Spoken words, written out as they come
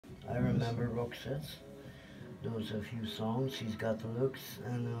I remember Roxette. Those a few songs. She's got the looks,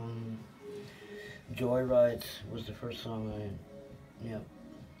 and Joyride was the first song yeah,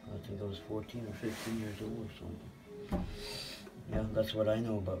 I think I was 14 or 15 years old or something. Yeah, that's what I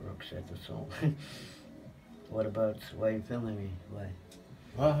know about Roxette, that's all. What about, why are you filming me? Why?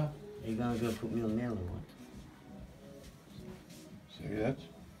 Uh-huh. Are you gonna go put me on mail or what? Say that?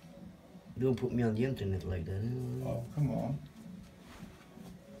 Don't put me on the internet like that. Oh, come on.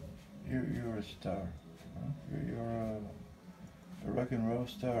 You're a star. Huh? You're a rock and roll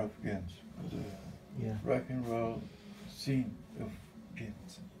star of Ghent. Yeah. Rock and roll scene of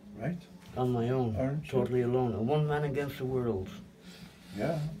Ghent, right? On my own, Aren't you? totally alone. A one man against the world.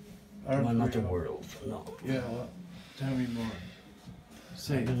 Yeah. Well, not we the all? world, no. Yeah, well, tell me more. I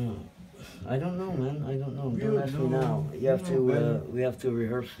Say. don't know. I don't know, man. I don't know. You Don't ask me know- now. You you have know better. to. We have to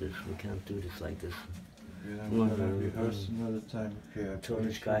rehearse this. We can't do this like this. Yeah, Come on, we're gonna rehearse another time. Okay, I Till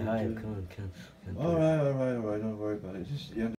promise this guy you high. we'll do Come it. on, can't. Do All it. right, all right, all right.